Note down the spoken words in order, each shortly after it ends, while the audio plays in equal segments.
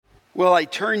Well, I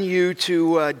turn you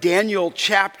to Daniel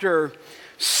chapter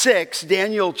 6.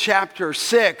 Daniel chapter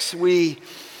 6, we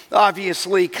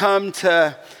obviously come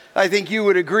to, I think you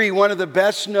would agree, one of the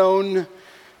best known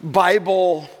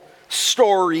Bible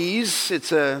stories.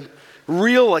 It's a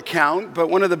real account,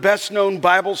 but one of the best known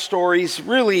Bible stories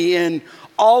really in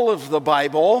all of the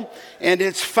Bible. And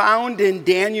it's found in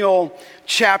Daniel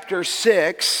chapter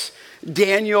 6.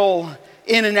 Daniel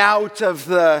in and out of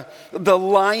the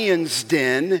lion's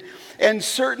den. And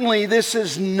certainly this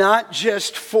is not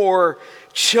just for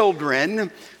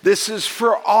children. This is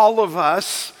for all of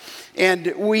us.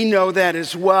 And we know that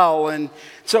as well. And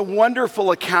it's a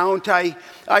wonderful account. I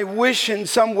wish in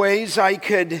some ways I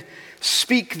could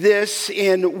speak this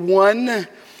in one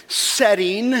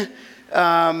setting,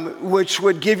 which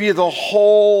would give you the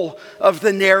whole of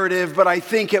the narrative. But I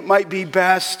think it might be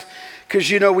best,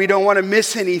 because, we don't want to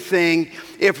miss anything,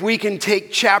 if we can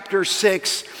take chapter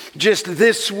 6 just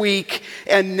this week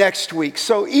and next week.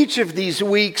 So each of these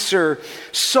weeks are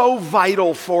so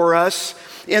vital for us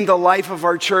in the life of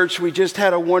our church. We just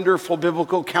had a wonderful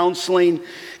biblical counseling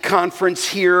conference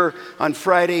here on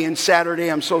Friday and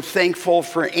Saturday. I'm so thankful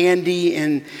for Andy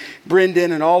and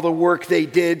Brendan and all the work they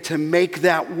did to make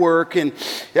that work. And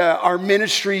our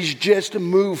ministries just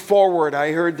move forward.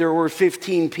 I heard there were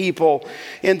 15 people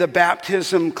in the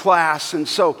baptism class. And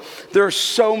so there's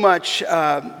so much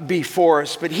before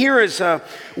us. But here is a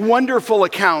wonderful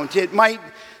account. It might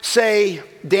say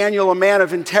Daniel, a man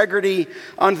of integrity,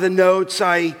 on the notes.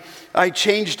 I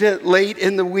changed it late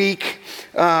in the week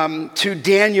to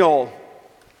Daniel,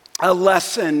 a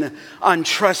lesson on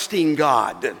trusting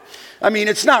God. I mean,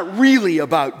 it's not really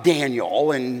about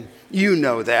Daniel, and you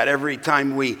know that. Every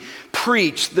time we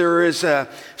preach, there is a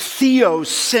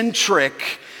theocentric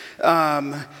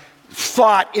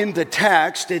thought in the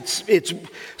text. It's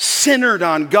centered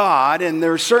on God, and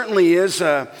there certainly is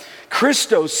a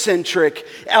Christocentric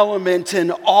element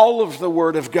in all of the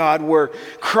Word of God where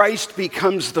Christ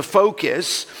becomes the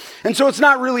focus. And so it's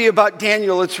not really about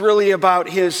Daniel, it's really about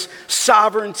his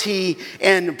sovereignty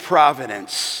and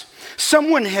providence.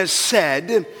 Someone has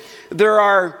said there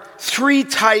are three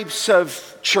types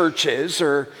of churches,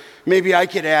 or maybe I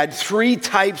could add three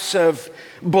types of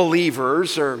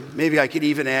believers, or maybe I could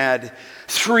even add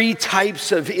three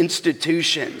types of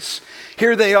institutions.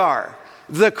 Here they are: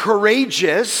 the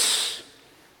courageous,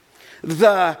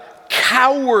 the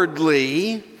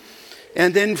cowardly,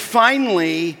 and then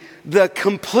finally, the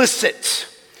complicit.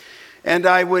 And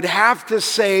I would have to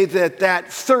say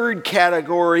that third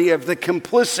category of the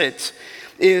complicit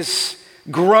is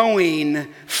growing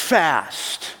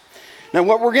fast. Now,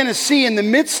 what we're going to see in the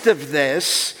midst of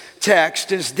this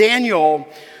text is Daniel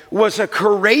was a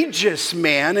courageous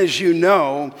man, as you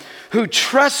know, who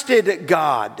trusted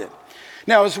God.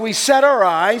 Now, as we set our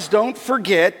eyes, don't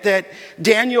forget that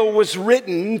Daniel was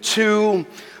written to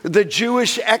the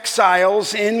Jewish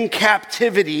exiles in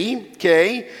captivity,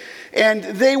 okay? And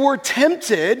they were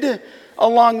tempted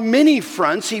along many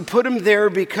fronts. He put them there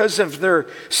because of their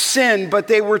sin, but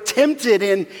they were tempted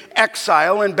in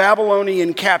exile, in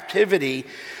Babylonian captivity,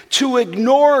 to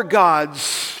ignore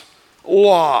God's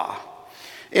law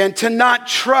and to not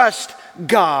trust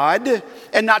God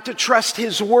and not to trust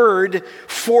his word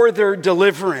for their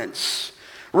deliverance.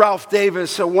 Ralph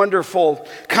Davis, a wonderful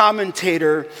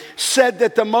commentator, said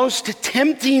that the most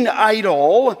tempting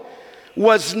idol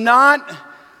was not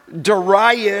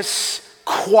Darius'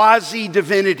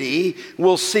 quasi-divinity.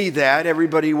 We'll see that.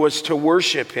 Everybody was to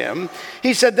worship him.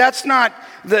 He said that's not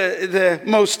the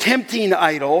most tempting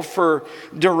idol for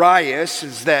Darius,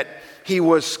 is that he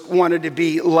wanted to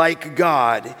be like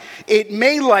God. It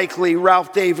may likely,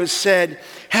 Ralph Davis said,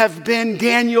 have been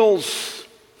Daniel's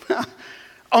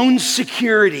own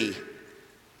security.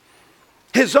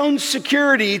 His own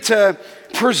security to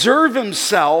preserve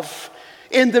himself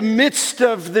in the midst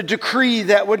of the decree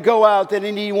that would go out that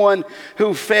anyone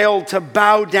who failed to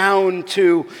bow down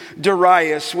to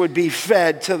Darius would be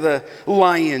fed to the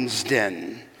lion's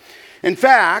den. In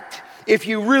fact, if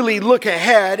you really look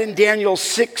ahead in Daniel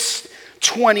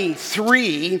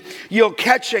 6:23, you'll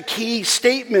catch a key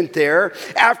statement there.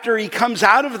 After he comes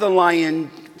out of the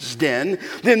lion's den,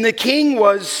 then the king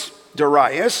was,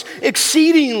 Darius,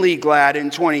 exceedingly glad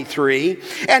in 23,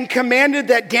 and commanded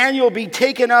that Daniel be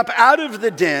taken up out of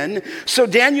the den. So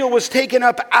Daniel was taken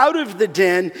up out of the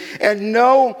den, and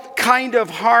no kind of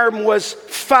harm was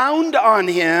found on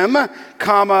him,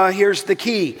 here's the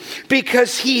key,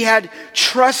 because he had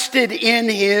trusted in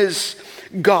his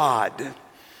God.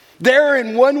 There,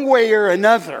 in one way or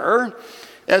another,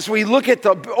 as we look at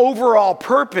the overall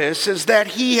purpose, is that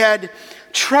he had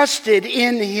trusted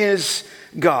in his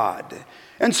God.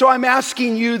 And so I'm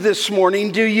asking you this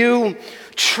morning, do you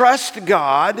trust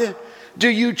God? Do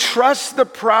you trust the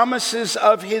promises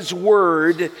of his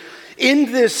word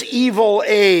in this evil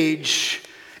age?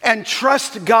 And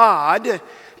trust God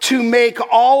to make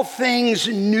all things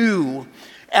new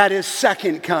at his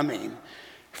second coming?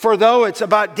 For though it's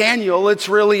about Daniel, it's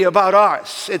really about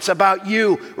us. It's about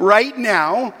you right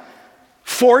now,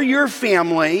 for your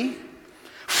family,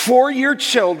 for your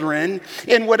children,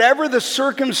 in whatever the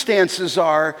circumstances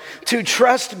are, to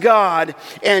trust God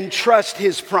and trust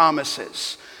his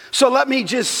promises. So let me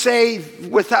just say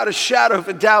without a shadow of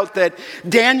a doubt that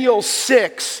Daniel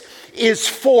 6 is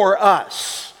for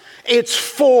us. It's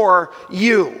for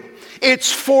you.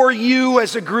 It's for you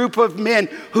as a group of men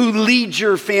who lead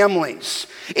your families.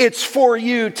 It's for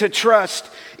you to trust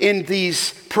in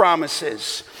these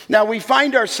promises. Now, we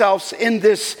find ourselves in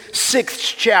this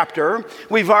 6th chapter.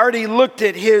 We've already looked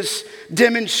at his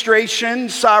demonstration,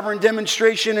 sovereign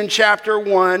demonstration in chapter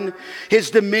 1,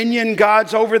 his dominion,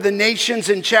 God's over the nations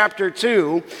in chapter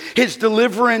 2, his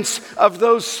deliverance of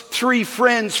those 3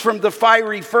 friends from the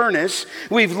fiery furnace.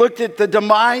 We've looked at the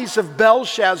demise of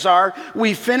Belshazzar.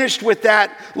 We finished with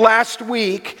that last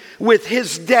week with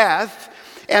his death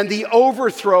and the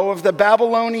overthrow of the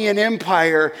Babylonian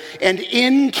Empire. And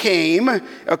in came,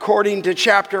 according to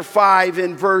chapter 5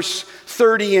 in verse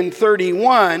 30 and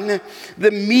 31,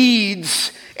 the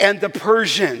Medes and the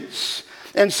Persians.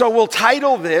 And so we'll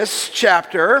title this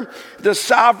chapter, The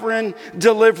Sovereign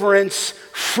Deliverance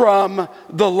from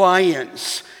the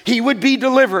Lions. He would be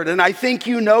delivered, and I think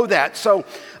you know that. So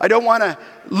I don't want to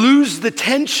lose the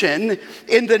tension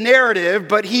in the narrative,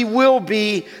 but he will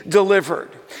be delivered.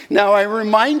 Now, I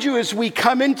remind you as we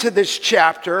come into this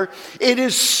chapter, it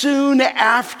is soon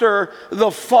after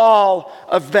the fall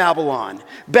of Babylon.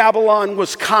 Babylon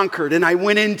was conquered, and I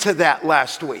went into that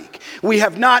last week. We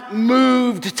have not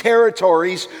moved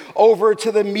territories over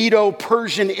to the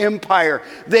Medo-Persian Empire.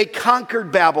 They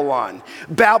conquered Babylon.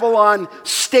 Babylon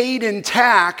stayed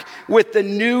intact with the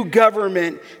new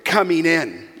government coming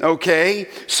in. Okay,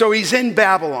 so he's in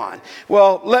Babylon.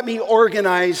 Well, let me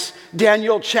organize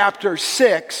Daniel chapter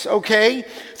 6, okay,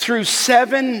 through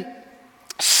 7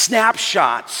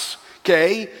 snapshots,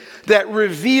 okay, that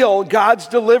reveal God's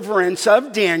deliverance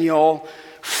of Daniel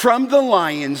from the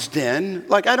lion's den.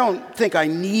 Like, I don't think I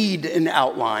need an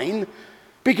outline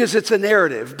because it's a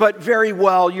narrative, but very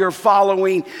well you're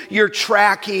following, you're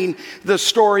tracking. The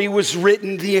story was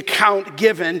written, the account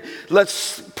given.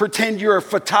 Let's pretend you're a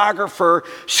photographer.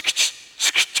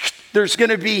 There's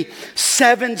going to be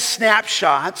 7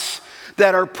 snapshots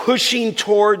that are pushing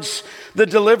towards the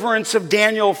deliverance of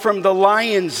Daniel from the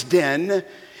lion's den.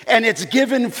 And it's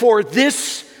given for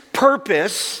this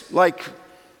purpose, like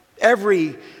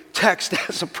every text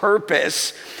has a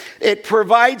purpose. It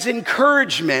provides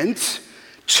encouragement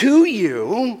to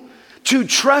you to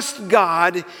trust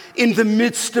God in the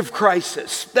midst of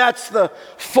crisis. That's the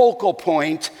focal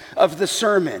point of the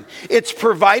sermon. It's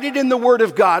provided in the Word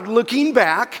of God, looking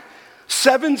back,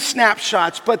 7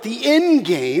 snapshots, but the end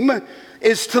game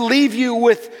is to leave you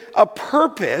with a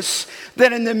purpose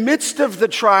that in the midst of the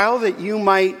trial that you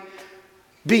might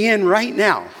be in right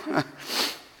now,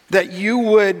 that you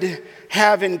would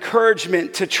have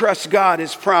encouragement to trust God,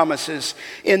 his promises,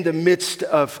 in the midst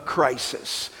of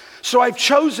crisis. So I've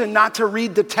chosen not to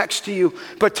read the text to you,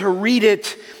 but to read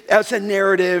it as a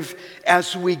narrative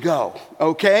as we go,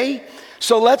 okay?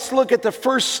 So let's look at the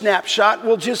first snapshot.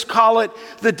 We'll just call it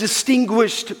the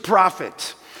distinguished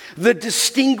prophet. The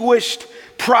distinguished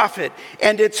prophet.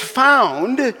 And it's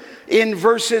found in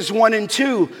verses 1 and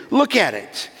 2. Look at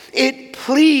it. It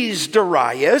pleased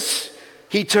Darius.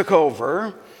 He took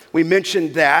over. We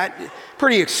mentioned that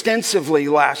pretty extensively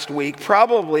last week,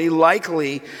 probably,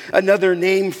 likely another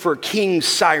name for King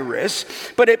Cyrus.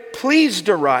 But it pleased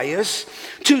Darius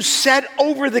to set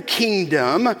over the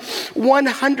kingdom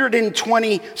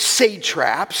 120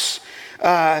 satraps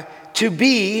to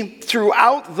be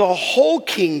throughout the whole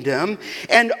kingdom,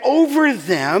 and over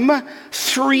them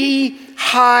 3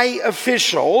 high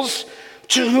officials,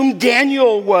 to whom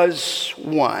Daniel was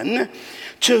one,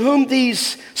 to whom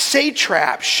these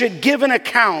satraps should give an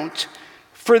account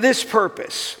for this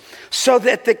purpose, so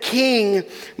that the king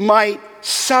might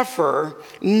suffer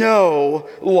no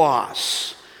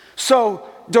loss. So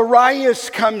Darius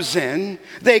comes in,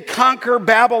 they conquer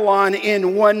Babylon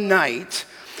in one night,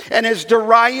 and as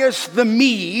Darius the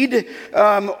Mede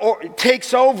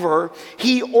takes over,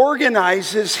 he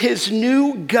organizes his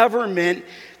new government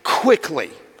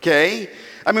quickly, okay?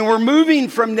 I mean, we're moving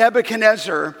from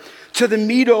Nebuchadnezzar to the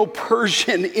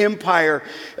Medo-Persian Empire.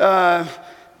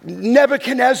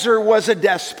 Nebuchadnezzar was a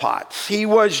despot. He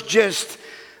was just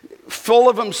full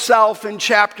of himself in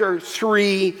chapter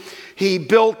 3. He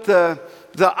built the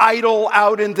idol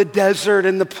out in the desert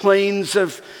and the plains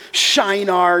of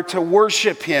Shinar to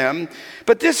worship him.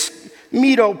 But this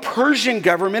Medo-Persian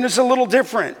government is a little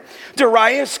different.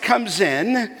 Darius comes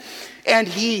in and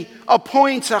he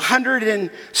appoints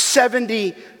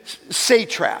 170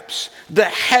 satraps. The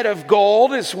head of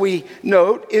gold, as we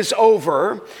note, is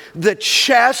over. The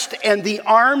chest and the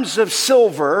arms of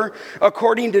silver,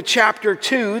 according to chapter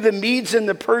 2, the Medes and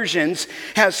the Persians,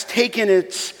 has taken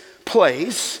its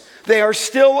place. They are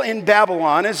still in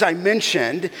Babylon, as I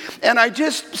mentioned. And I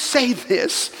just say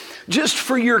this, just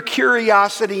for your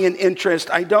curiosity and interest.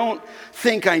 I don't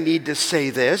think I need to say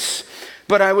this,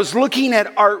 but I was looking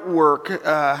at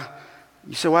artwork.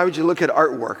 You say, why would you look at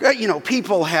artwork?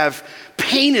 People have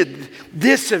painted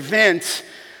this event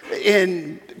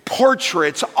in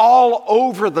portraits all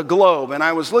over the globe. And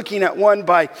I was looking at one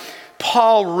by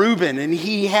Paul Rubin, and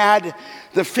he had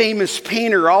the famous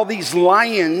painter, all these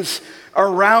lions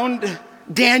around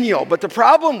Daniel. But the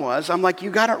problem was, I'm like,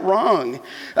 you got it wrong.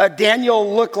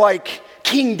 Daniel looked like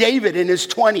King David in his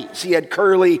 20s. He had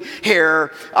curly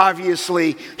hair.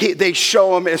 Obviously, they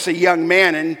show him as a young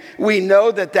man, and we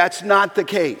know that that's not the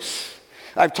case.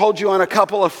 I've told you on a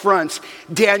couple of fronts,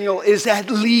 Daniel is at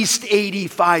least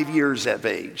 85 years of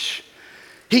age.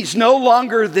 He's no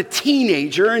longer the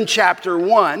teenager in chapter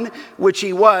 1, which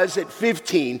he was at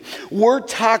 15. We're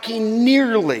talking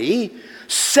nearly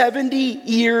 70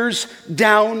 years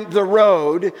down the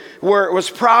road where it was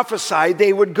prophesied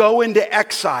they would go into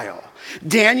exile.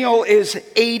 Daniel is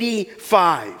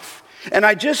 85. And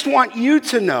I just want you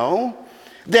to know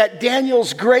that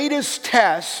Daniel's greatest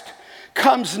test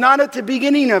comes not at the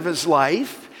beginning of his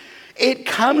life, it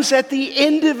comes at the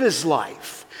end of his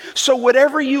life. So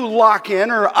whatever you lock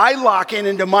in, or I lock in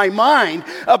into my mind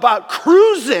about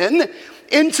cruising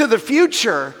into the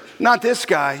future, not this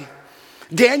guy.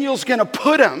 Daniel's going to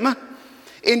put him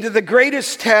into the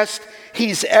greatest test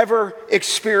he's ever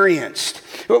experienced.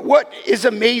 But what is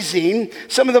amazing,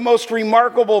 some of the most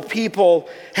remarkable people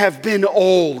have been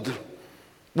old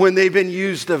when they've been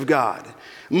used of God.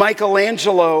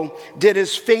 Michelangelo did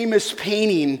his famous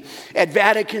painting at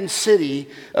Vatican City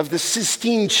of the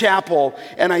Sistine Chapel,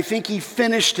 and I think he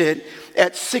finished it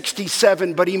at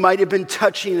 67, but he might have been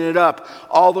touching it up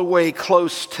all the way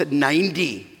close to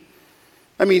 90.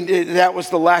 I mean, that was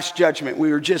the Last Judgment.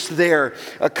 We were just there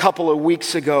a couple of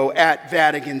weeks ago at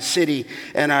Vatican City,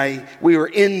 and we were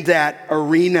in that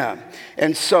arena.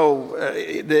 And so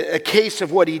a case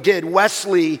of what he did,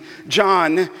 Wesley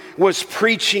John was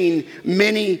preaching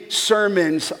many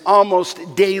sermons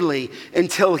almost daily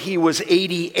until he was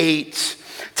 88.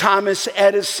 Thomas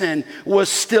Edison was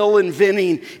still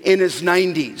inventing in his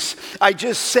 90s. I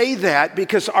just say that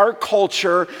because our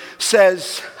culture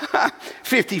says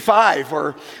 55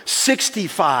 or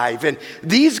 65, and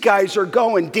these guys are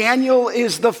going. Daniel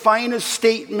is the finest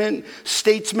statesman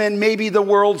maybe the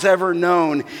world's ever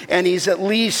known, and he's at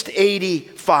least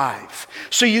 85.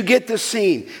 So you get the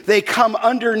scene. They come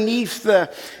underneath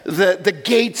the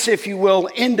gates, if you will,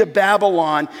 into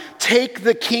Babylon, take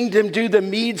the kingdom, do the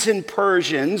Medes and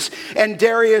Persians, and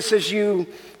Darius, as you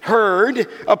heard,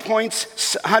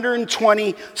 appoints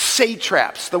 120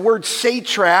 satraps. The word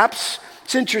satraps,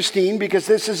 it's interesting because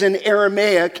this is in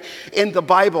Aramaic in the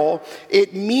Bible.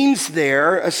 It means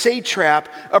there, a satrap,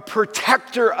 a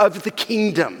protector of the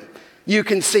kingdom. You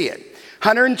can see it.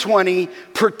 120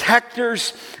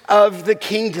 protectors of the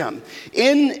kingdom.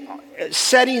 In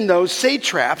setting those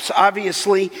satraps,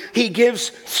 obviously, he gives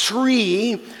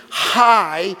 3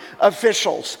 high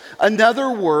officials. Another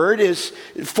word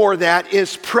for that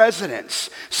is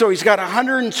presidents. So he's got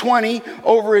 120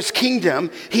 over his kingdom.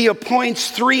 He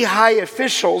appoints 3 high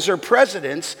officials or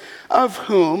presidents, of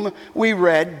whom we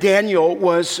read Daniel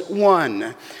was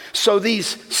one. So these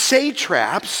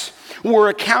satraps were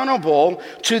accountable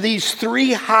to these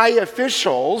 3 high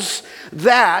officials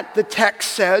that the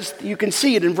text says, you can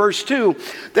see it in verse 2,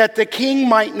 that the king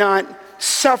might not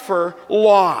suffer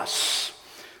loss.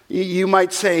 You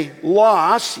might say,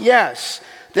 loss, yes,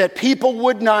 that people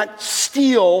would not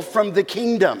steal from the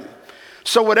kingdom.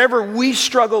 So whatever we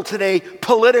struggle today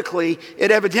politically, it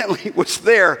evidently was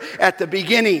there at the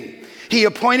beginning. He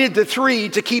appointed the 3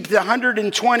 to keep the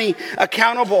 120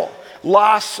 accountable.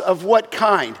 Loss of what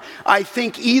kind? I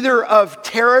think either of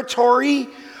territory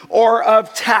or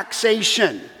of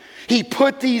taxation. He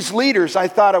put these leaders, I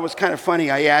thought it was kind of funny,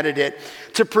 I added it,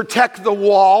 to protect the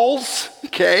walls,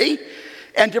 okay,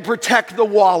 and to protect the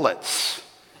wallets.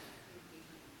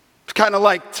 It's kind of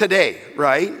like today,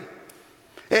 right?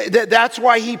 That's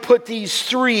why he put these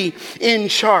three in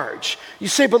charge. You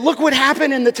say, but look what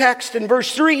happened in the text in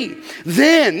verse 3.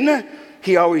 Then,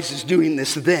 he always is doing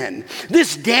this then,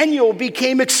 this Daniel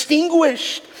became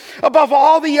extinguished above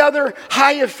all the other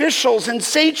high officials and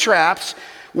satraps.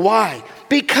 Why?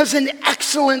 Because an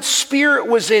excellent spirit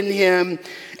was in him,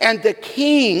 and the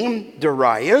king,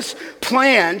 Darius,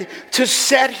 planned to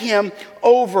set him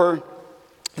over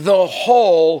the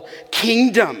whole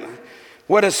kingdom.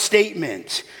 What a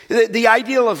statement. The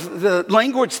idea of the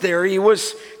language there, he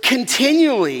was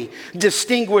continually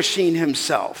distinguishing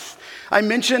himself. I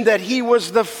mentioned that he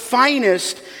was the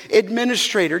finest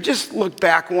administrator. Just look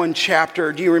back one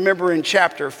chapter. Do you remember in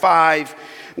chapter 5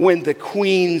 when the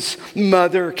queen's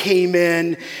mother came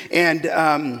in? And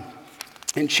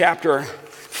in chapter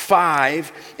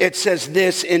 5, it says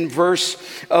this in verse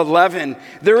 11.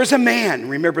 There is a man,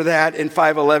 remember that in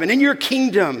 5:11, in your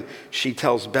kingdom, she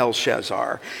tells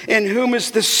Belshazzar, in whom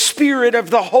is the spirit of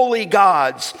the holy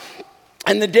gods.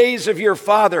 And the days of your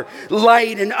father,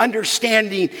 light and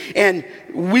understanding and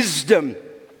wisdom,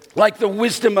 like the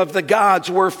wisdom of the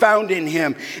gods, were found in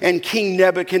him. And King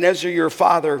Nebuchadnezzar, your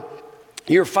father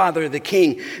the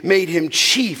king, made him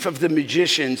chief of the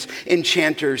magicians,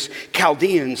 enchanters,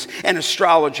 Chaldeans, and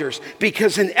astrologers,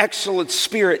 because an excellent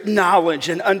spirit, knowledge,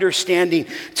 and understanding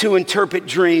to interpret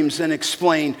dreams and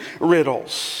explain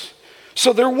riddles.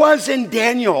 So there was in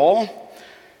Daniel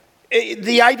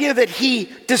the idea that he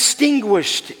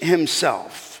distinguished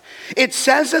himself. It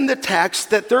says in the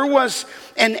text that there was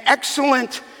an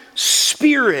excellent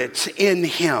spirit in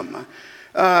him.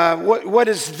 What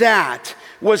is that?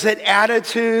 Was it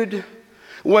attitude?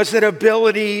 Was it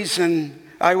abilities? And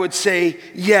I would say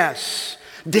yes.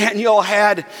 Daniel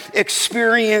had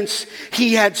experience.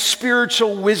 He had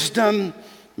spiritual wisdom.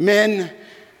 Men,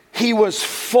 he was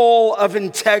full of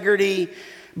integrity.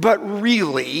 But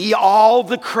really, all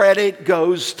the credit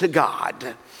goes to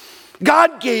God.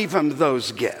 God gave him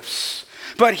those gifts.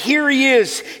 But here he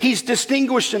is. He's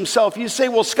distinguished himself. You say,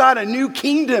 well, Scott, a new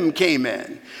kingdom came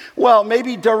in. Well,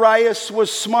 maybe Darius was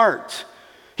smart.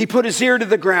 He put his ear to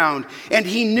the ground, and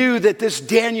he knew that this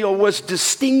Daniel was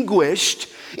distinguished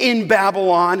in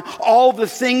Babylon, all the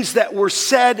things that were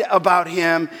said about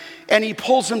him, and he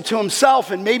pulls them to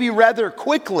himself, and maybe rather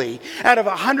quickly, out of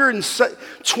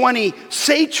 120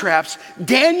 satraps,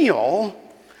 Daniel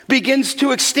begins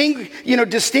to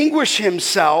distinguish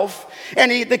himself, and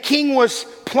the king was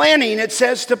planning, it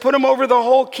says, to put him over the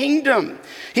whole kingdom.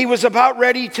 He was about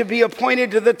ready to be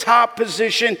appointed to the top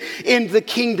position in the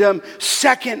kingdom,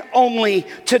 second only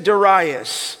to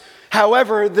Darius.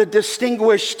 However, the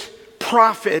distinguished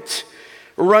prophet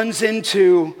runs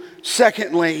into,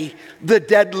 secondly, the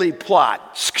deadly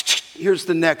plot. Here's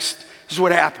this is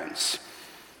what happens.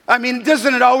 I mean,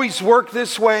 doesn't it always work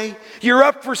this way? You're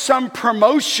up for some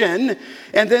promotion,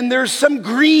 and then there's some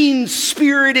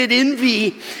green-spirited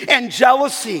envy and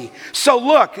jealousy. So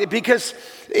look, because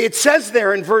it says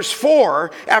there in verse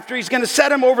 4, after he's going to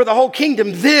set him over the whole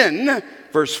kingdom, then,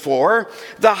 verse 4,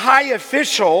 the high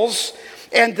officials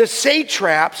and the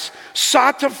satraps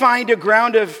sought to find a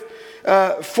ground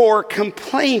for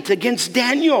complaint against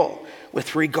Daniel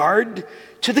with regard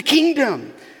to the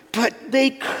kingdom. But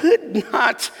they could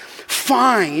not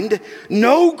find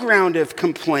no ground of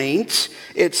complaint,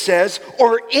 it says,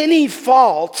 or any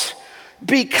fault,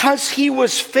 because he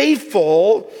was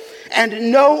faithful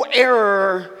and no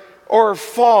error or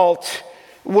fault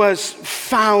was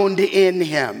found in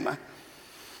him.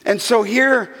 And so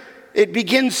here it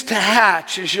begins to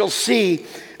hatch, as you'll see,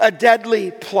 a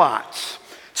deadly plot.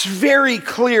 It's very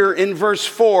clear in verse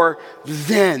 4,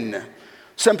 then.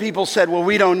 Some people said, well,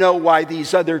 we don't know why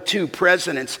these other two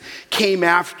presidents came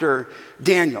after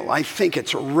Daniel. I think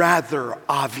it's rather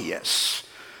obvious.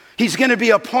 He's going to be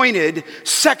appointed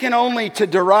second only to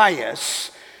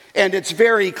Darius, and it's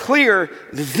very clear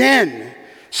then.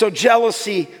 So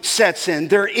jealousy sets in.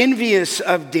 They're envious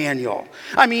of Daniel.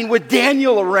 I mean, with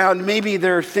Daniel around, maybe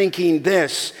they're thinking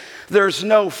this: there's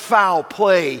no foul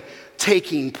play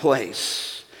taking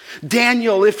place.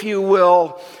 Daniel, if you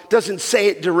will, doesn't say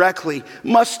it directly,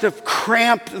 must have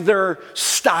cramped their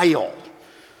style.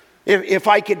 If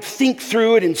I could think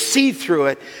through it and see through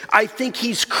it, I think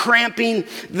he's cramping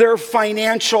their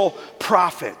financial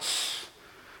profits.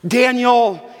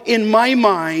 Daniel, in my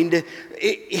mind,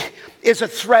 is a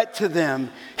threat to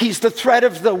them. He's the threat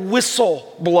of the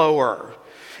whistleblower.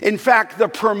 In fact, the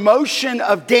promotion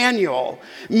of Daniel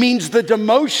means the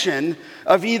demotion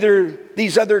of either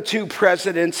these other two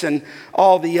presidents and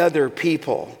all the other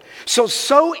people.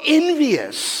 So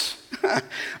envious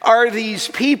are these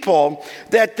people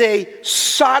that they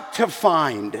sought to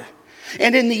find.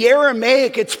 And in the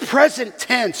Aramaic, it's present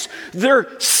tense.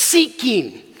 They're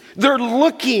seeking, they're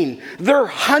looking, they're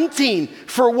hunting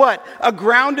for what? A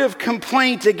ground of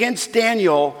complaint against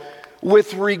Daniel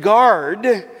with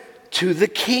regard to the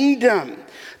kingdom.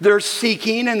 They're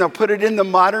seeking, and they'll put it in the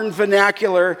modern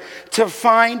vernacular, to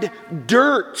find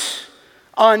dirt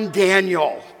on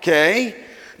Daniel, okay?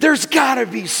 There's got to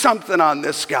be something on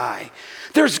this guy.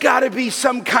 There's got to be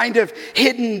some kind of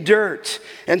hidden dirt.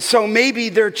 And so maybe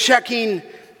they're checking,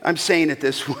 I'm saying it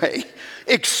this way,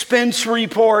 expense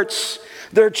reports.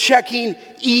 They're checking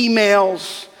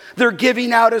emails. They're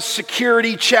giving out a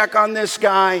security check on this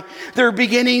guy. They're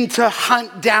beginning to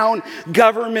hunt down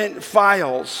government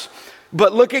files.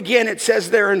 But look again, it says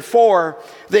there in 4,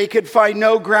 they could find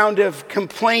no ground of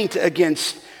complaint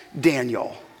against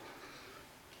Daniel.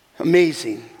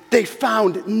 Amazing. They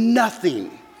found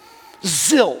nothing.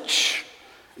 Zilch.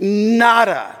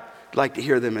 Nada. I'd like to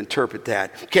hear them interpret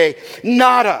that. Okay,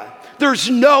 nada. There's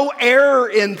no error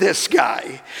in this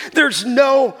guy. There's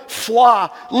no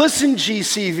flaw. Listen,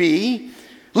 GCV.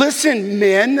 Listen,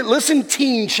 men. Listen,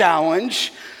 Teen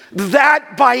Challenge.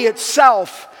 That by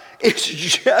itself is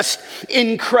just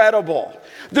incredible.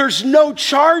 There's no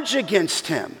charge against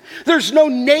him. There's no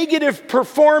negative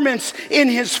performance in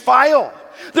his file.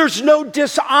 There's no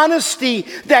dishonesty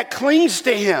that clings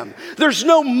to him. There's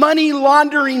no money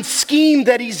laundering scheme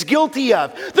that he's guilty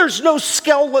of. There's no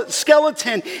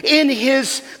skeleton in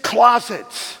his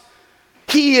closets.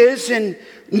 He is, in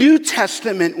New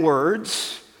Testament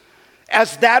words,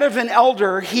 as that of an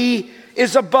elder, he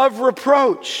is above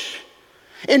reproach.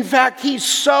 In fact,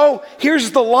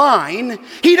 here's the line,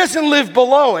 he doesn't live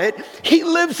below it, he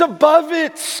lives above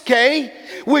it, okay?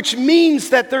 Which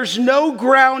means that there's no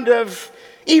ground of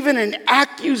even an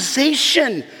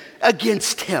accusation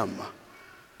against him.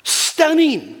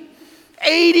 Stunning.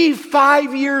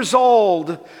 85 years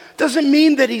old. Doesn't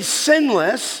mean that he's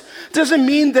sinless, doesn't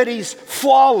mean that he's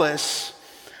flawless,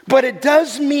 but it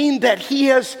does mean that he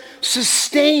has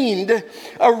sustained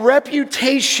a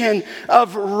reputation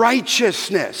of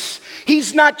righteousness.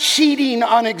 He's not cheating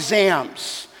on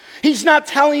exams. He's not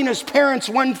telling his parents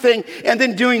one thing and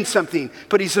then doing something.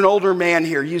 But he's an older man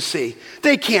here, you see.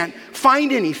 They can't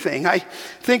find anything. I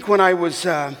think when I was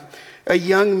a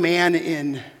young man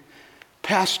in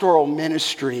pastoral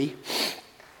ministry,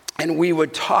 and we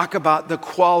would talk about the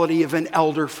quality of an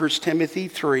elder, 1 Timothy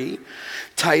 3,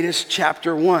 Titus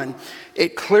chapter 1.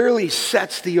 It clearly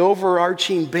sets the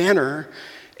overarching banner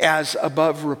as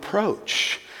above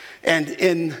reproach. And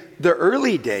in the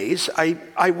early days,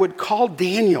 I would call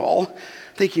Daniel,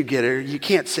 I think you get it, you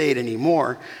can't say it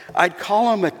anymore, I'd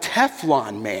call him a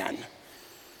Teflon man.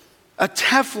 A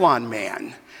Teflon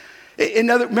man.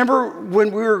 Remember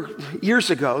when we were, years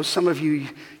ago, some of you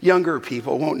younger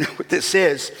people won't know what this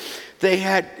is. They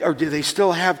had, or do they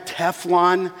still have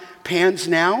Teflon pans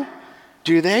now?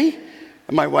 Do they?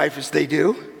 My wife is, they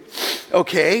do.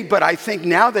 Okay, but I think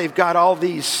now they've got all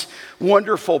these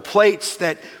wonderful plates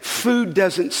that food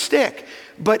doesn't stick.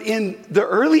 But in the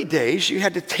early days, you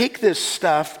had to take this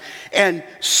stuff and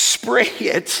spray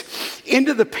it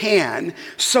into the pan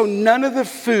so none of the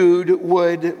food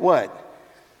would, what?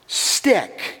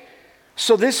 Stick.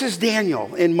 So this is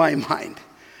Daniel in my mind.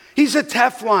 He's a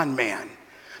Teflon man.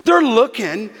 They're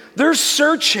looking, they're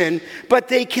searching, but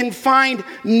they can find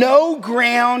no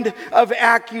ground of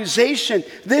accusation.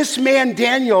 This man,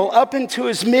 Daniel, up into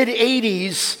his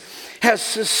mid-80s, has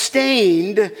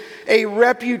sustained a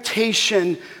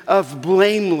reputation of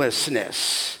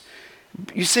blamelessness.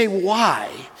 You say, why?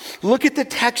 Look at the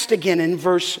text again in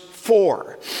verse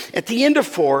 4. At the end of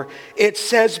 4, it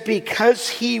says, because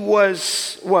he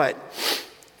was, what?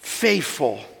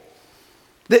 Faithful.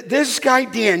 That this guy,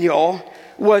 Daniel,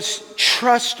 was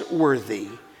trustworthy.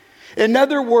 In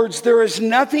other words, there is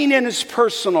nothing in his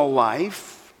personal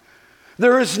life.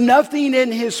 There is nothing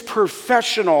in his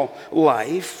professional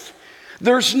life.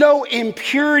 There's no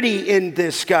impurity in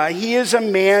this guy. He is a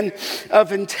man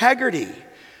of integrity.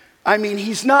 I mean,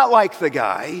 he's not like the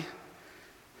guy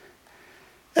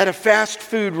at a fast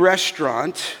food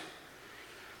restaurant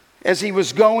as he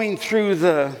was going through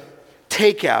the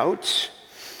takeout.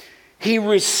 He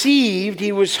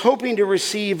was hoping to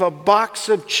receive a box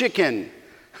of chicken.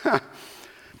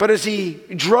 But as he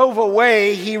drove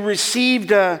away, he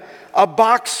received a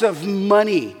box of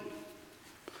money.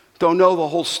 Don't know the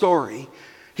whole story.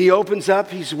 He opens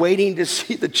up, he's waiting to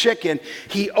see the chicken.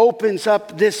 He opens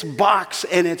up this box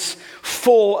and it's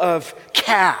full of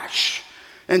cash.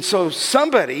 And so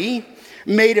somebody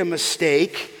made a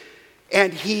mistake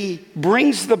and he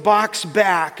brings the box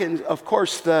back. And of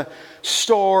course the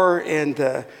store and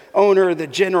the owner, the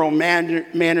general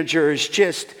manager is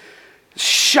just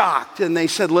shocked, and they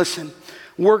said, listen,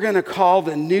 we're going to call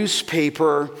the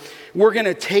newspaper. We're going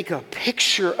to take a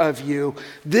picture of you.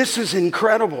 This is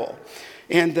incredible.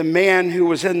 And the man who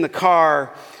was in the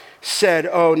car said,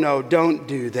 oh, no, don't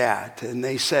do that. And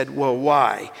they said, well,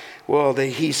 why? Well,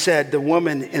 he said, the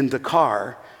woman in the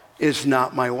car is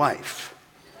not my wife.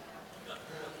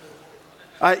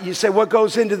 You say, what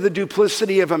goes into the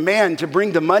duplicity of a man to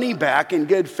bring the money back in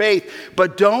good faith?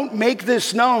 But don't make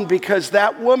this known, because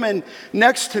that woman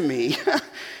next to me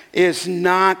is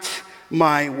not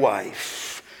my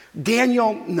wife.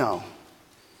 Daniel, no.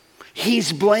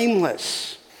 He's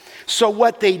blameless. So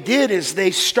what they did is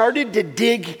they started to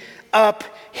dig up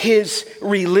his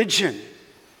religion.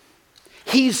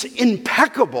 He's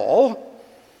impeccable,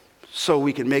 so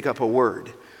we can make up a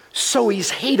word. So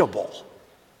he's hateable.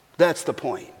 That's the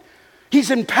point.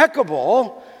 He's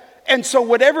impeccable, and so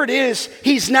whatever it is,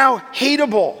 he's now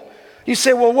hateable. You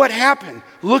say, well, what happened?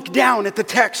 Look down at the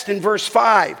text in verse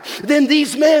 5. Then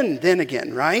these men, then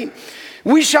again, right?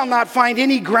 We shall not find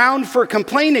any ground for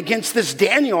complaint against this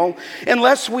Daniel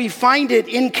unless we find it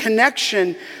in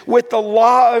connection with the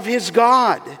law of his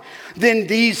God. Then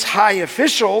these high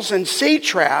officials and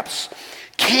satraps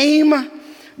came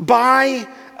by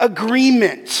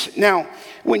agreement. Now,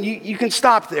 when you can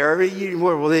stop there,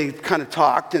 well, they kind of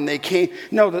talked and they came.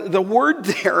 No, the word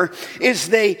there is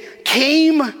they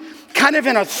came kind of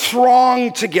in a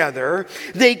throng together.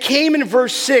 They came in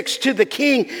verse 6 to the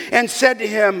king and said to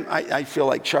him, I feel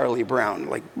like Charlie Brown,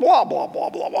 like blah, blah,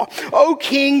 blah, blah, blah. O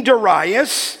King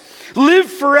Darius, live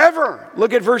forever.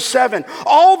 Look at verse 7.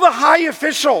 All the high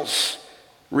officials.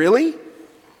 Really?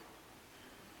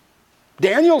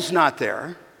 Daniel's not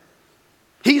there.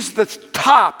 He's the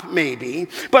top, maybe,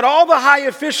 but all the high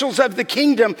officials of the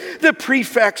kingdom, the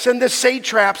prefects and the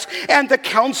satraps and the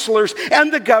counselors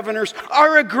and the governors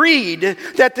are agreed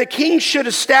that the king should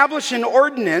establish an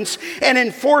ordinance and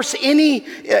enforce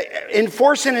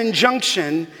an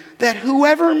injunction that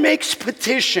whoever makes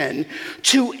petition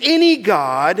to any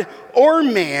god or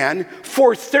man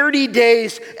for 30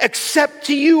 days, except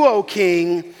to you, O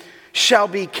king, shall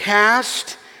be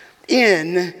cast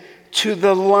in to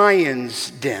the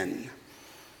lion's den.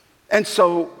 And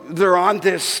so they're on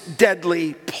this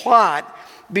deadly plot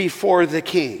before the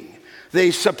king.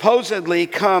 They supposedly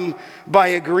come by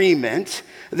agreement.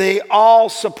 They all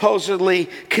supposedly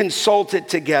consulted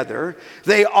together.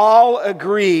 They all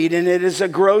agreed, and it is a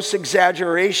gross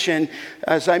exaggeration,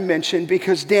 as I mentioned,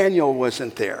 because Daniel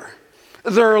wasn't there.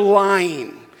 They're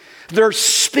lying. They're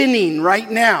spinning right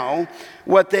now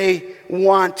what they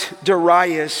want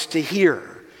Darius to hear.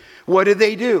 What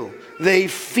do? They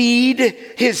feed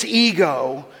his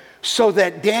ego so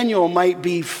that Daniel might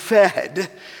be fed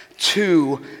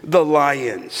to the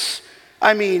lions.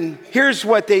 I mean, here's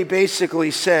what they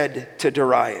basically said to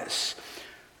Darius,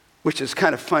 which is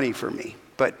kind of funny for me.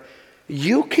 But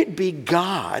you could be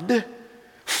God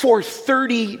for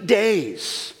 30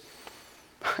 days.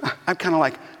 I'm kind of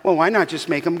like, well, why not just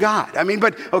make him God? I mean,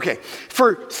 but okay,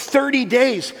 for 30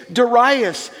 days,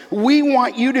 Darius, we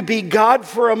want you to be God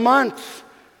for a month.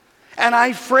 And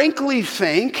I frankly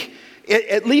think,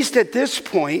 at least at this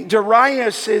point,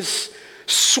 Darius is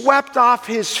swept off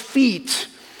his feet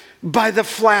by the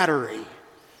flattery.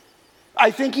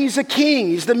 I think he's a king.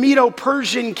 He's the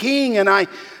Medo-Persian king, and I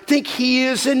think he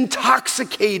is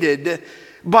intoxicated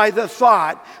by the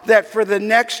thought that for the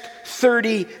next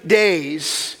 30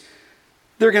 days,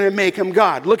 they're going to make him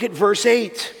God. Look at verse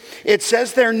 8. It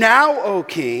says there, now, O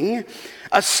king,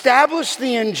 establish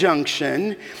the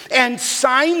injunction and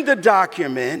sign the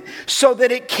document so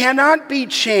that it cannot be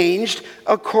changed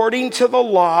according to the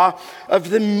law of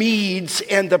the Medes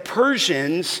and the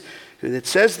Persians, it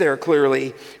says there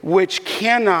clearly, which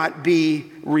cannot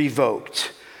be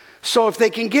revoked. So if they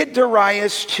can get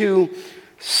Darius to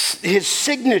his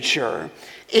signature,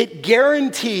 it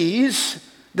guarantees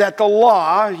that the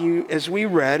law, as we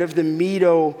read, of the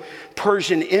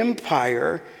Medo-Persian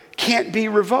Empire can't be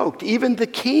revoked. Even the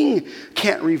king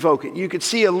can't revoke it. You could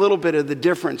see a little bit of the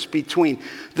difference between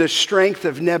the strength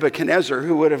of Nebuchadnezzar,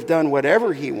 who would have done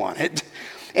whatever he wanted,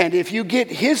 and if you get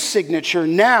his signature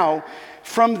now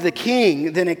from the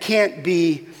king, then it can't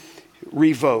be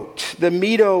revoked. The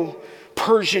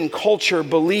Medo-Persian culture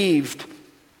believed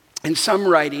in some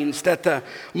writings that the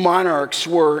monarchs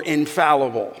were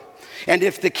infallible. And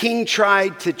if the king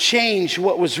tried to change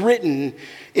what was written,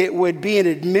 it would be an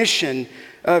admission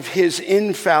of his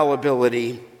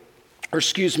infallibility,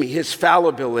 his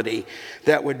fallibility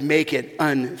that would make it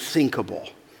unthinkable.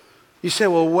 You say,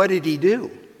 well, what did he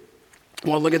do?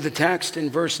 Well, look at the text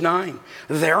in verse 9.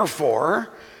 Therefore,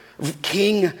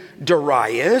 King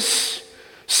Darius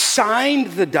signed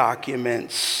the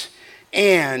documents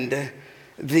and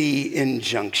the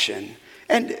injunction.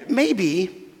 And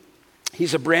maybe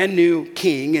he's a brand new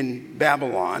king in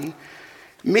Babylon.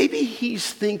 Maybe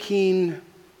he's thinking,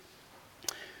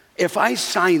 if I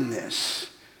sign this,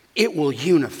 it will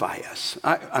unify us.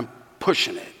 I'm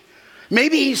pushing it.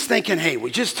 Maybe he's thinking, hey,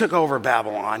 we just took over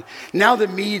Babylon. Now the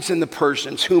Medes and the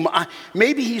Persians,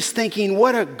 maybe he's thinking,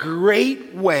 what a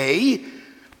great way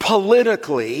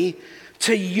politically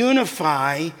to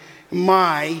unify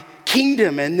my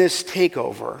kingdom in this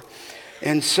takeover.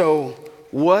 And so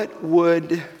what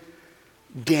would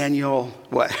Daniel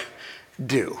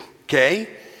do? Okay?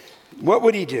 What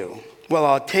would he do? Well,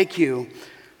 I'll take you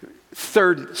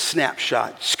third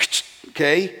snapshot,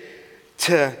 okay,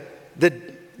 to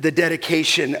the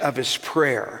dedication of his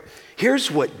prayer. Here's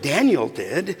what Daniel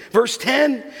did. Verse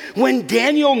 10, when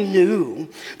Daniel knew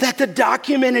that the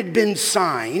document had been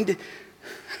signed,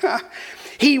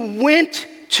 he went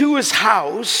to his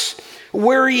house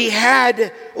where he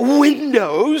had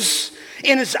windows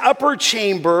in his upper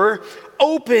chamber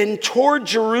open toward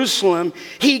Jerusalem.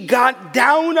 He got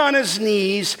down on his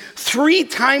knees 3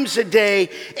 times a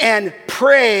day and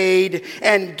prayed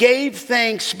and gave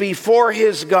thanks before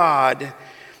his God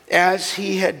as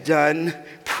he had done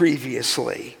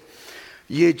previously.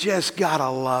 You just gotta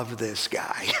love this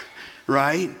guy,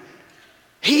 right?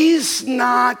 He's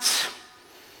not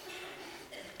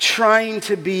trying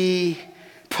to be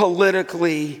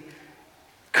politically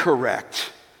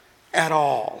correct at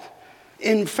all.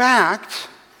 In fact,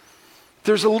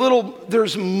 there's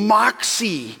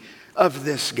moxie of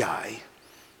this guy.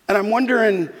 And I'm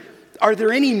wondering, are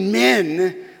there any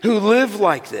men who live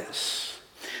like this?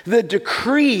 The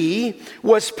decree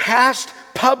was passed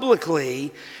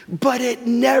publicly, but it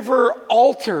never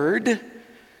altered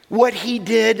what he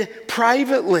did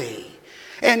privately.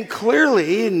 And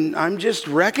clearly, and I'm just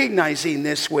recognizing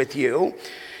this with you,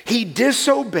 he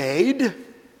disobeyed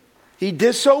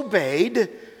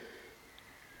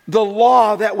the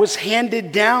law that was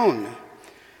handed down.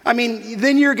 I mean,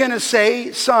 then you're going to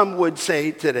say, some would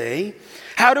say today,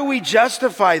 how do we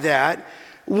justify that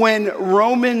when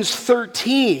Romans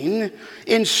 13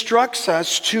 instructs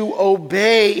us to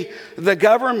obey the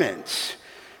government?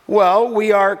 Well,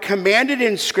 we are commanded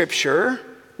in Scripture,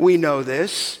 we know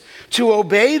this, to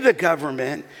obey the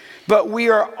government, but we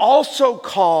are also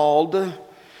called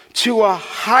to a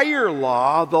higher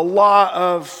law, the law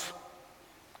of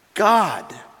God.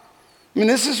 I mean,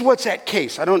 this is what's at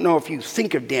case. I don't know if you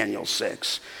think of Daniel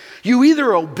 6. You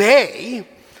either obey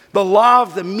the law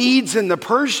of the Medes and the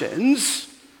Persians,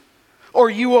 or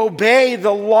you obey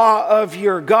the law of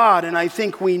your God. And I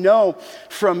think we know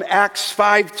from Acts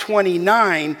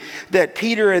 5:29 that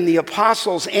Peter and the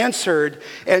apostles answered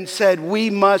and said, we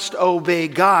must obey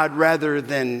God rather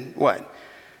than what?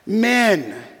 Men.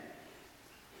 In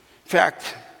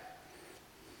fact,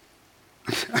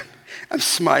 I'm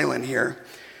smiling here.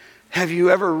 Have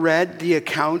you ever read the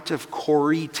account of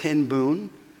Corrie ten Boom?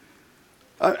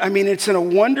 I mean, it's a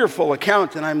wonderful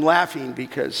account, and I'm laughing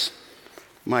because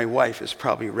my wife has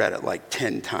probably read it like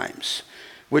 10 times,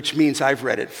 which means I've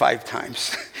read it 5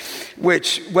 times,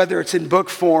 which, whether it's in book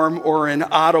form or in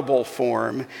audible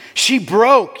form, she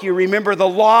broke, you remember, the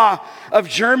law of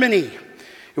Germany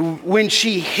when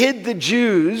she hid the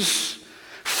Jews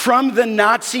from the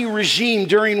Nazi regime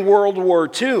during World War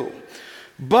II.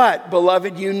 But,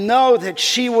 beloved, you know that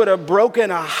she would have broken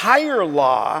a higher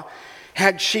law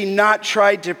had she not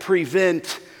tried to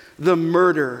prevent the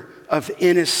murder of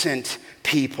innocent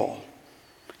people.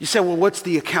 You say, well, what's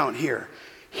the account here?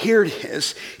 Here it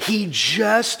is. He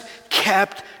just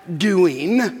kept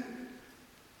doing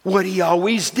what he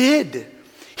always did.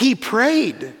 He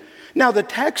prayed. Now, the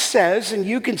text says, and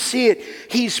you can see it,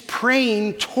 he's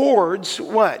praying towards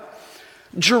what?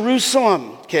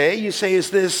 Jerusalem. Okay, you say, is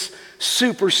this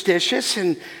superstitious?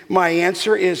 And my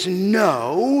answer is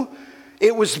no.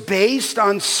 It was based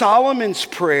on Solomon's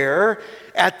prayer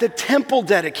at the temple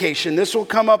dedication. This will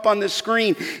come up on the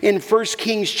screen in 1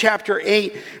 Kings chapter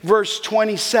 8, verse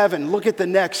 27. Look at the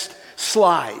next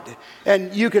slide.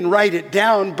 And you can write it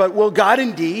down, but will God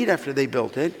indeed, after they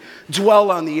built it, dwell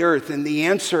on the earth? And the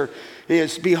answer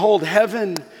is, behold,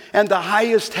 heaven and the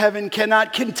highest heaven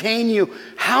cannot contain you.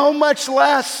 How much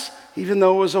less, even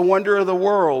though it was a wonder of the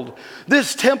world,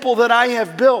 this temple that I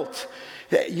have built?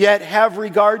 Yet have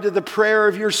regard to the prayer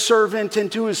of your servant and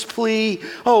to his plea,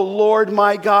 O Lord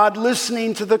my God,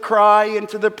 listening to the cry and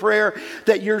to the prayer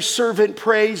that your servant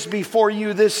prays before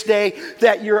you this day,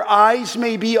 that your eyes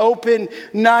may be open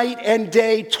night and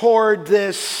day toward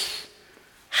this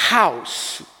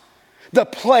house, the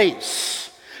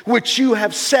place which you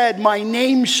have said, my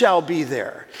name shall be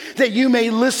there, that you may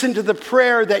listen to the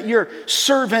prayer that your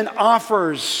servant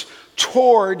offers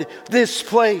toward this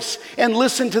place, and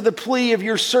listen to the plea of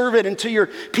your servant and to your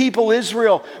people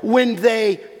Israel when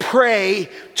they pray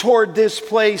toward this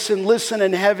place, and listen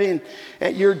in heaven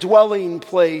at your dwelling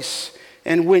place,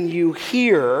 and when you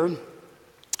hear,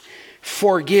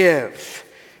 forgive.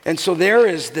 And so there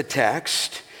is the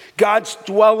text. God's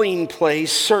dwelling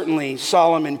place, certainly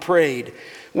Solomon prayed,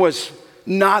 was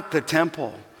not the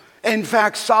temple. In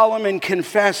fact, Solomon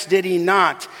confessed, did he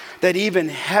not, that even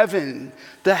heaven,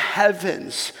 the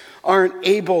heavens, aren't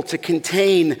able to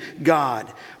contain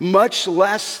God, much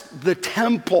less the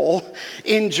temple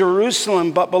in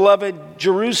Jerusalem. But beloved,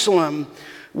 Jerusalem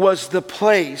was the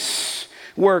place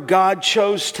where God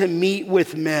chose to meet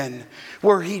with men,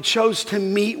 where he chose to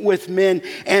meet with men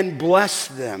and bless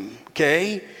them,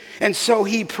 okay? And so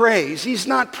he prays. He's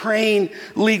not praying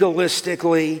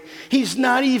legalistically. He's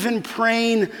not even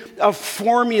praying a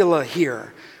formula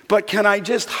here. But can I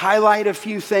just highlight a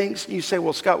few things? You say,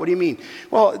 well, Scott, what do you mean?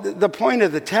 Well, the point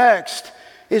of the text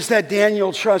is that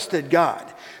Daniel trusted God.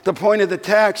 The point of the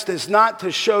text is not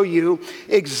to show you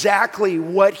exactly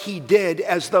what he did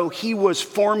as though he was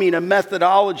forming a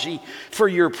methodology for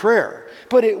your prayer.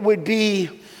 But it would be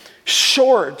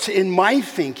short in my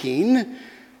thinking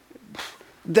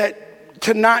that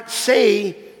to not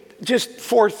say just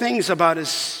 4 things about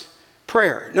his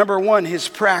prayer. Number 1, his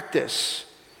practice.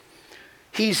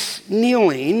 He's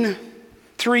kneeling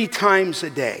 3 times a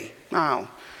day. Now,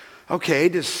 okay,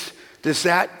 does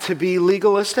that to be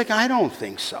legalistic? I don't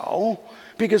think so.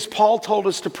 Because Paul told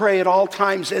us to pray at all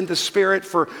times in the Spirit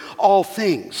for all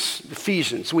things.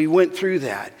 Ephesians, we went through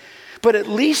that. But at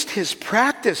least his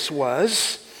practice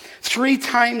was 3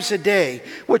 times a day,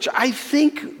 which I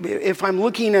think, if I'm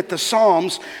looking at the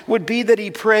Psalms, would be that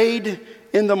he prayed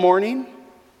in the morning.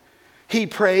 He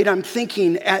prayed, I'm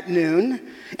thinking, at noon,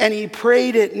 and he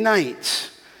prayed at night.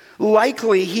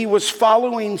 Likely he was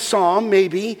following Psalm,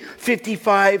 maybe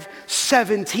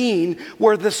 55:17,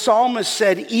 where the psalmist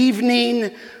said,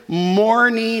 evening,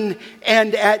 morning,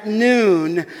 and at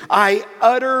noon, I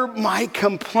utter my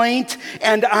complaint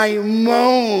and I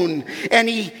moan, and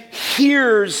he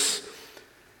hears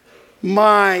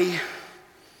my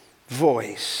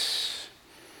voice.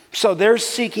 So they're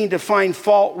seeking to find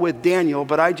fault with Daniel,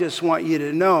 but I just want you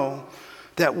to know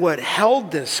that what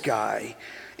held this guy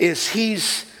is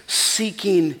he's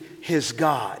seeking his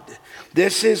God.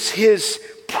 This is his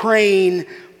praying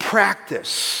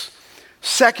practice.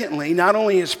 Secondly, not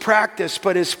only his practice,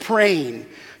 but his praying.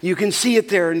 You can see it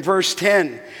there in verse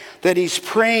 10, that he's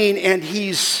praying and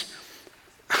he's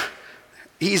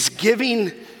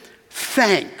giving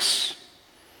thanks.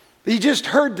 He just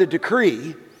heard the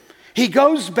decree. He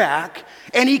goes back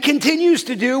and he continues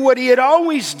to do what he had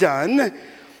always done,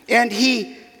 and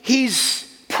he's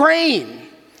praying.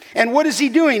 And what is he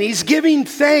doing? He's giving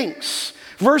thanks.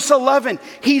 Verse 11,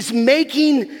 he's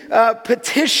making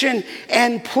petition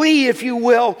and plea, if you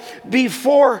will,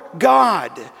 before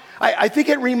God. I think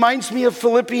it reminds me of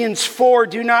Philippians 4,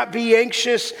 do not be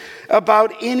anxious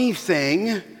about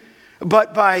anything,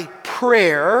 but by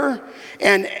prayer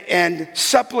and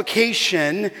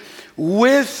supplication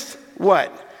with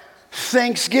what?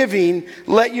 Thanksgiving,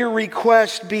 let your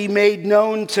request be made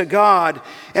known to God,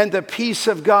 and the peace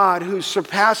of God, who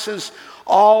surpasses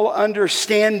all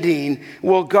understanding,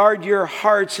 will guard your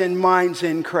hearts and minds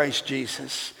in Christ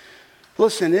Jesus.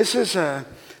 Listen, this is a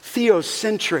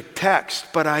theocentric text,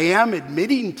 but I am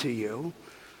admitting to you,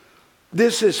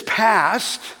 this is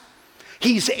past.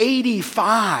 He's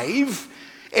 85,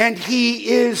 and he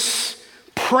is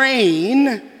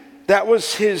praying. That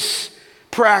was his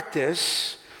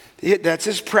practice. That's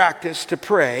his practice, to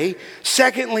pray.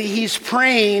 Secondly, he's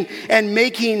praying and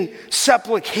making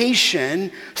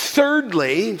supplication.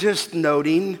 Thirdly, just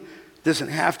noting, doesn't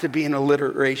have to be an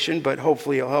alliteration, but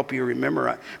hopefully it'll help you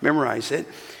memorize it.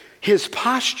 His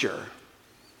posture.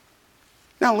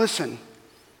 Now listen,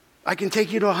 I can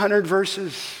take you to 100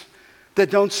 verses that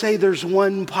don't say there's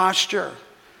one posture.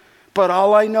 But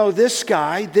all I know, this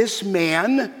guy, this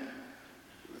man,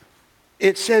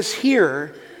 it says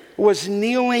here, was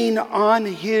kneeling on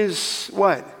his,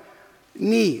 what?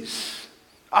 Knees.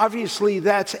 Obviously,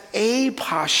 that's a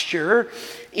posture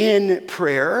in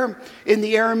prayer. In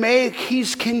the Aramaic,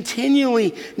 he's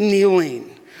continually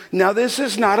kneeling. Now, this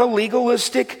is not a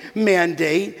legalistic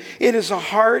mandate. It is a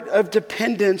heart of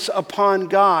dependence upon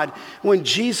God. When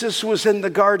Jesus was in the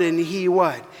garden, he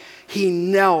what? He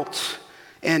knelt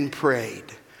and prayed.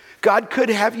 God could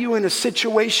have you in a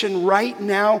situation right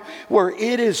now where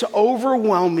it is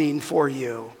overwhelming for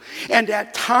you. And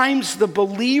at times the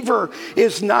believer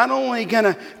is not only going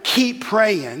to keep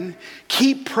praying,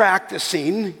 keep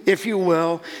practicing, if you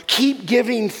will, keep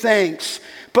giving thanks,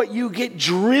 but you get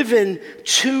driven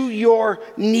to your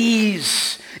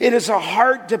knees. It is a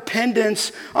heart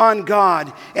dependence on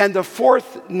God. And the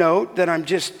fourth note that I'm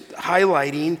just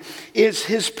highlighting is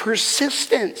his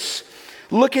persistence.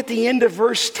 Look at the end of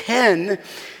verse 10.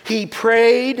 He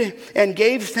prayed and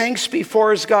gave thanks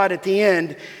before his God at the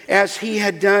end as he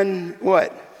had done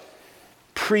what?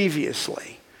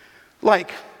 Previously.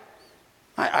 Like,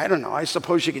 I don't know, I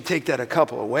suppose you could take that a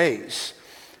couple of ways.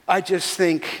 I just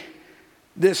think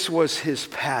this was his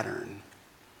pattern.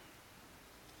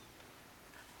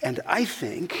 And I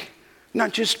think,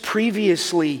 not just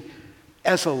previously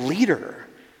as a leader,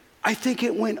 I think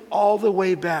it went all the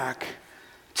way back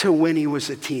to when he was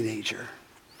a teenager.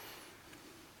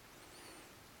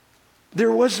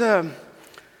 There was I'm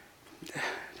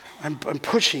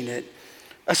pushing it,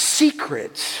 a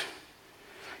secret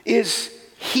is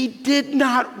he did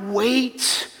not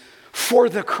wait for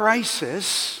the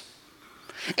crisis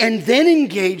and then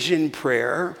engage in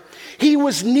prayer. He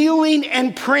was kneeling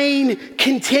and praying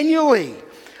continually.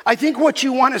 I think what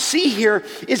you want to see here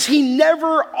is he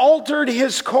never altered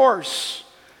his course.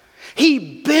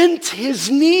 He bent his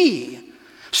knee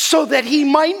so that he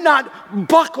might not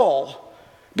buckle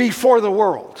before the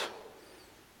world.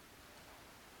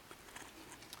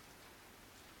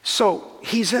 So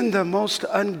he's in the most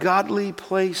ungodly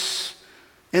place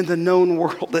in the known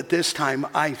world at this time,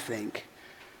 I think.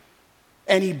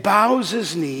 And he bows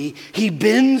his knee, he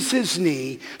bends his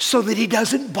knee so that he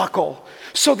doesn't buckle,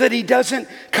 so that he doesn't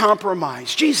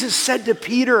compromise. Jesus said to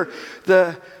Peter,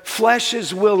 the flesh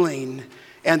is willing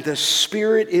and the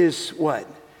spirit is what?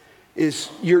 The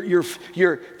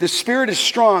spirit is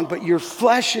strong, but your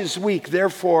flesh is weak.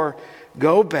 Therefore,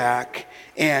 go back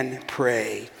and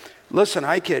pray. Listen,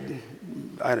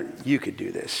 you could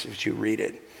do this if you read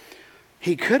it.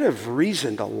 He could have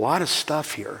reasoned a lot of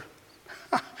stuff here.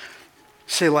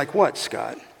 Say like what,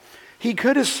 Scott? He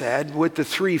could have said with the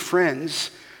 3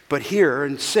 friends, but here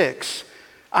in 6,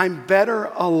 I'm better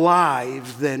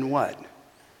alive than what?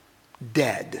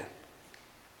 Dead.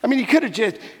 I mean, he could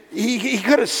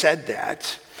have said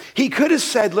that. He could have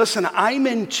said, listen, I'm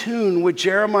in tune with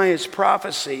Jeremiah's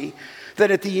prophecy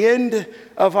that at the end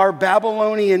of our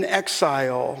Babylonian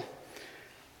exile,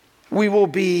 we will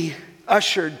be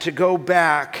ushered to go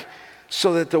back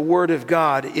so that the word of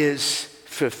God is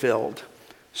fulfilled.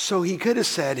 So he could have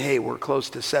said, hey, we're close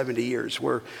to 70 years.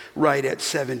 We're right at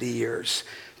 70 years.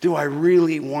 Do I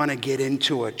really want to get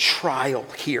into a trial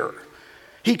here?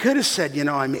 He could have said,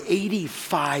 I'm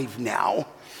 85 now.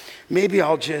 Maybe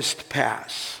I'll just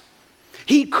pass.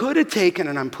 He could have taken,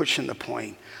 and I'm pushing the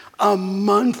point, a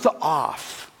month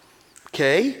off.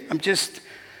 Okay?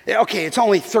 It's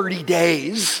only 30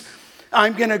 days.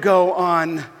 I'm going to go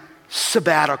on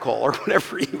sabbatical or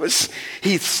whatever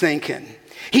he's thinking.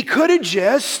 He could have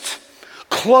just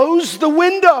closed the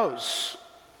windows.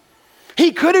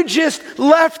 He could have just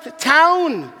left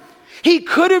town. He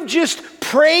could have just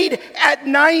prayed at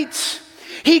night.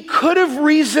 He could have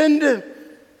reasoned,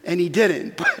 and he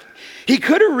didn't, but he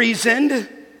could have reasoned,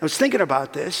 I was thinking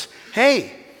about this,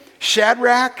 hey,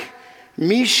 Shadrach,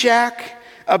 Meshach,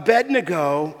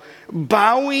 Abednego,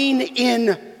 bowing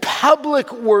in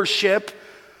public worship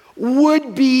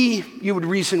would be, you would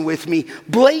reason with me,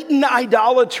 blatant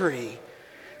idolatry.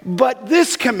 But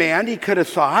this command, he could have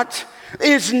thought,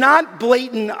 is not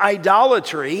blatant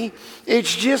idolatry.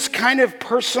 It's just kind of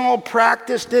personal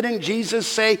practice. Didn't Jesus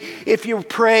say, if you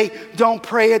pray, don't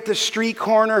pray at the street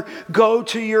corner. Go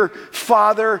to your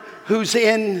Father who's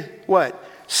in what?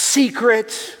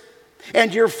 Secret.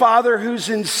 And your Father who's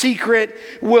in secret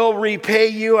will repay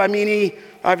you. I mean,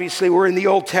 obviously we're in the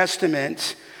Old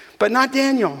Testament, but not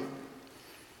Daniel.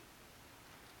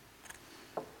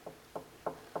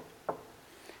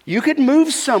 You could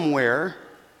move somewhere,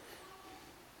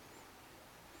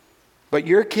 but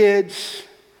your kids,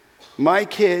 my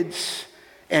kids,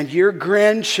 and your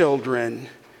grandchildren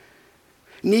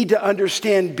need to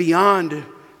understand beyond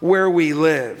where we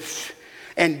live.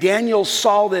 And Daniel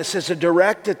saw this as a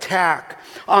direct attack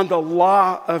on the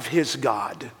law of his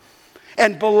God.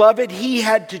 And beloved, he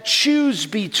had to choose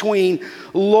between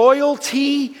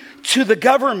loyalty to the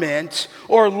government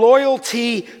or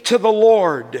loyalty to the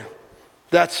Lord.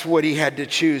 That's what he had to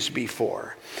choose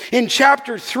before. In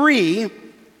chapter 3,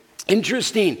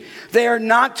 interesting, they are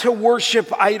not to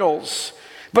worship idols.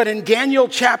 But in Daniel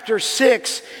chapter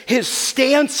 6, his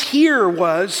stance here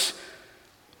was,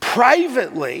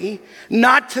 privately,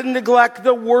 not to neglect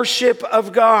the worship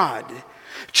of God.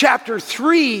 Chapter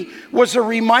 3 was a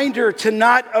reminder to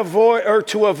not avoid or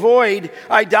to avoid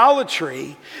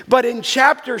idolatry. But in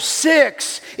chapter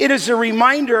 6, it is a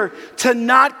reminder to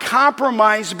not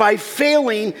compromise by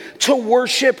failing to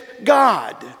worship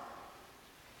God.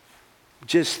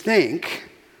 Just think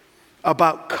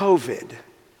about COVID.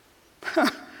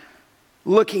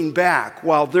 Looking back,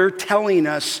 while they're telling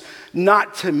us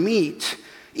not to meet,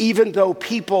 even though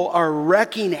people are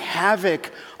wreaking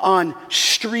havoc on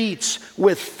streets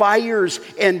with fires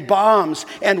and bombs,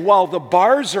 and while the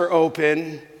bars are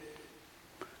open,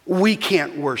 we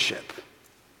can't worship.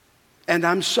 And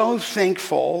I'm so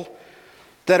thankful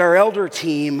that our elder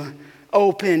team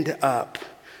opened up.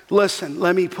 Listen,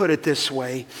 let me put it this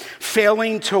way.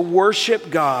 Failing to worship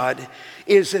God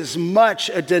is as much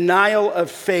a denial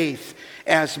of faith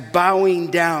as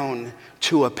bowing down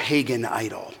to a pagan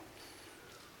idol.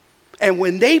 And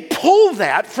when they pull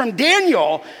that from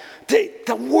Daniel,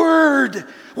 the word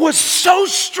was so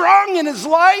strong in his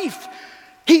life.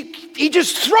 He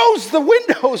just throws the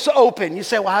windows open. You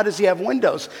say, well, how does he have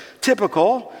windows?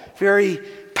 Typical, very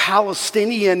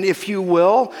Palestinian, if you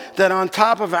will, that on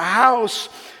top of a house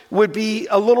would be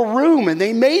a little room, and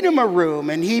they made him a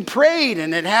room, and he prayed,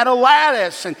 and it had a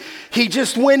lattice, and he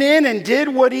just went in and did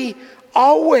what he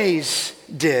always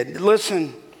did.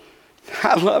 Listen,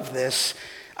 I love this.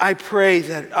 I pray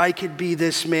that I could be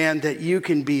this man, that you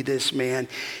can be this man.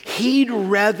 He'd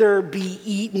rather be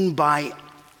eaten by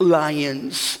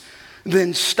lions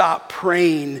than stop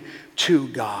praying to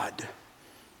God.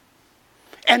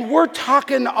 And we're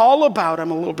talking all about,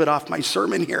 I'm a little bit off my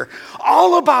sermon here,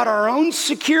 all about our own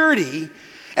security,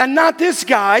 and not this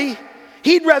guy.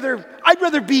 I'd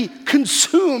rather be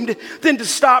consumed than to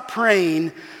stop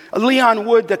praying. Leon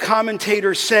Wood, the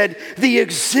commentator, said the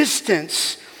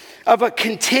existence of a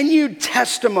continued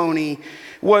testimony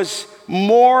was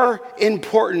more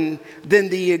important than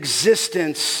the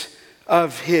existence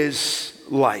of his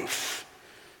life.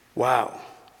 Wow.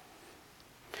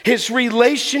 His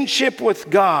relationship with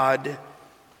God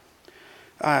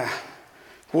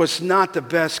was not the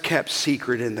best kept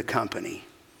secret in the company.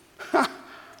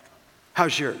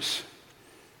 How's yours?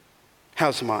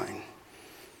 How's mine?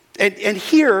 And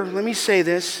here, let me say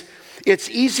this, it's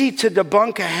easy to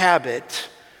debunk a habit,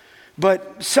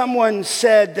 but someone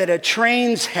said that a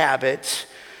train's habit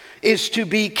is to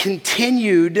be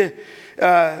continued,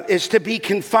 is to be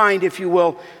confined, if you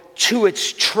will, to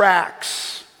its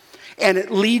tracks, and it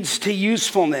leads to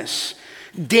usefulness.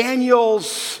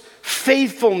 Daniel's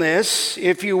faithfulness,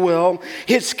 if you will,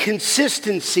 his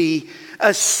consistency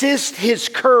assists his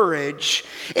courage,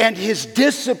 and his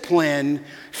discipline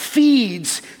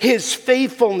feeds his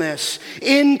faithfulness.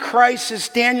 In crisis,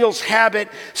 Daniel's habit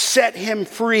set him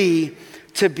free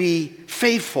to be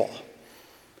faithful.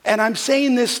 And I'm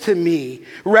saying this to me,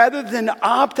 rather than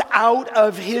opt out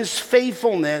of his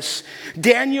faithfulness,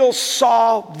 Daniel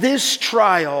saw this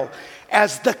trial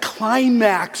as the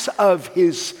climax of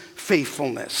his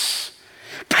faithfulness.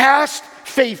 Past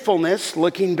faithfulness,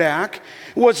 looking back,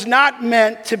 was not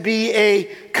meant to be a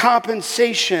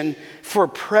compensation for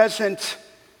present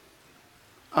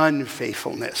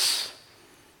unfaithfulness.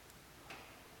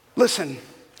 Listen,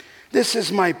 this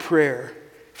is my prayer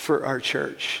for our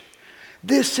church.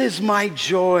 This is my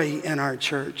joy in our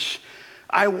church.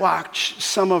 I watch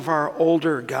some of our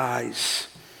older guys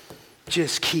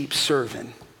just keep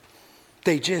serving.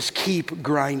 They just keep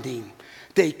grinding.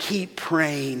 They keep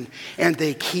praying, and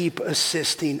they keep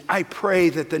assisting. I pray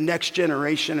that the next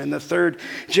generation and the third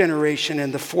generation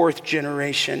and the fourth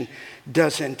generation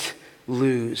doesn't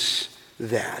lose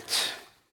that.